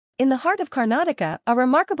In the heart of Karnataka, a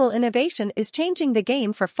remarkable innovation is changing the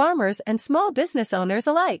game for farmers and small business owners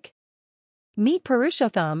alike. Meet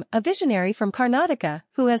Purushotham, a visionary from Karnataka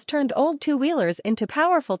who has turned old two-wheelers into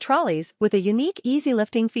powerful trolleys with a unique easy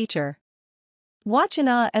lifting feature. Watch in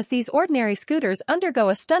awe as these ordinary scooters undergo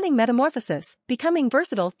a stunning metamorphosis, becoming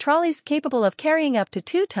versatile trolleys capable of carrying up to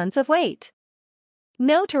 2 tons of weight.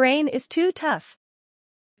 No terrain is too tough.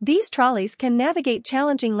 These trolleys can navigate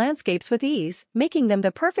challenging landscapes with ease, making them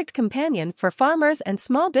the perfect companion for farmers and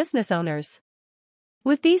small business owners.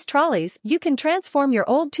 With these trolleys, you can transform your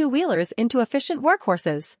old two-wheelers into efficient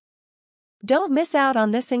workhorses. Don't miss out on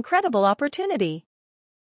this incredible opportunity.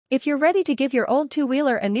 If you're ready to give your old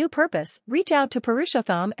two-wheeler a new purpose, reach out to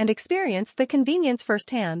Purushotham and experience the convenience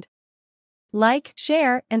firsthand. Like,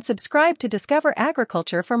 share, and subscribe to Discover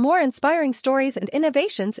Agriculture for more inspiring stories and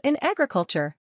innovations in agriculture.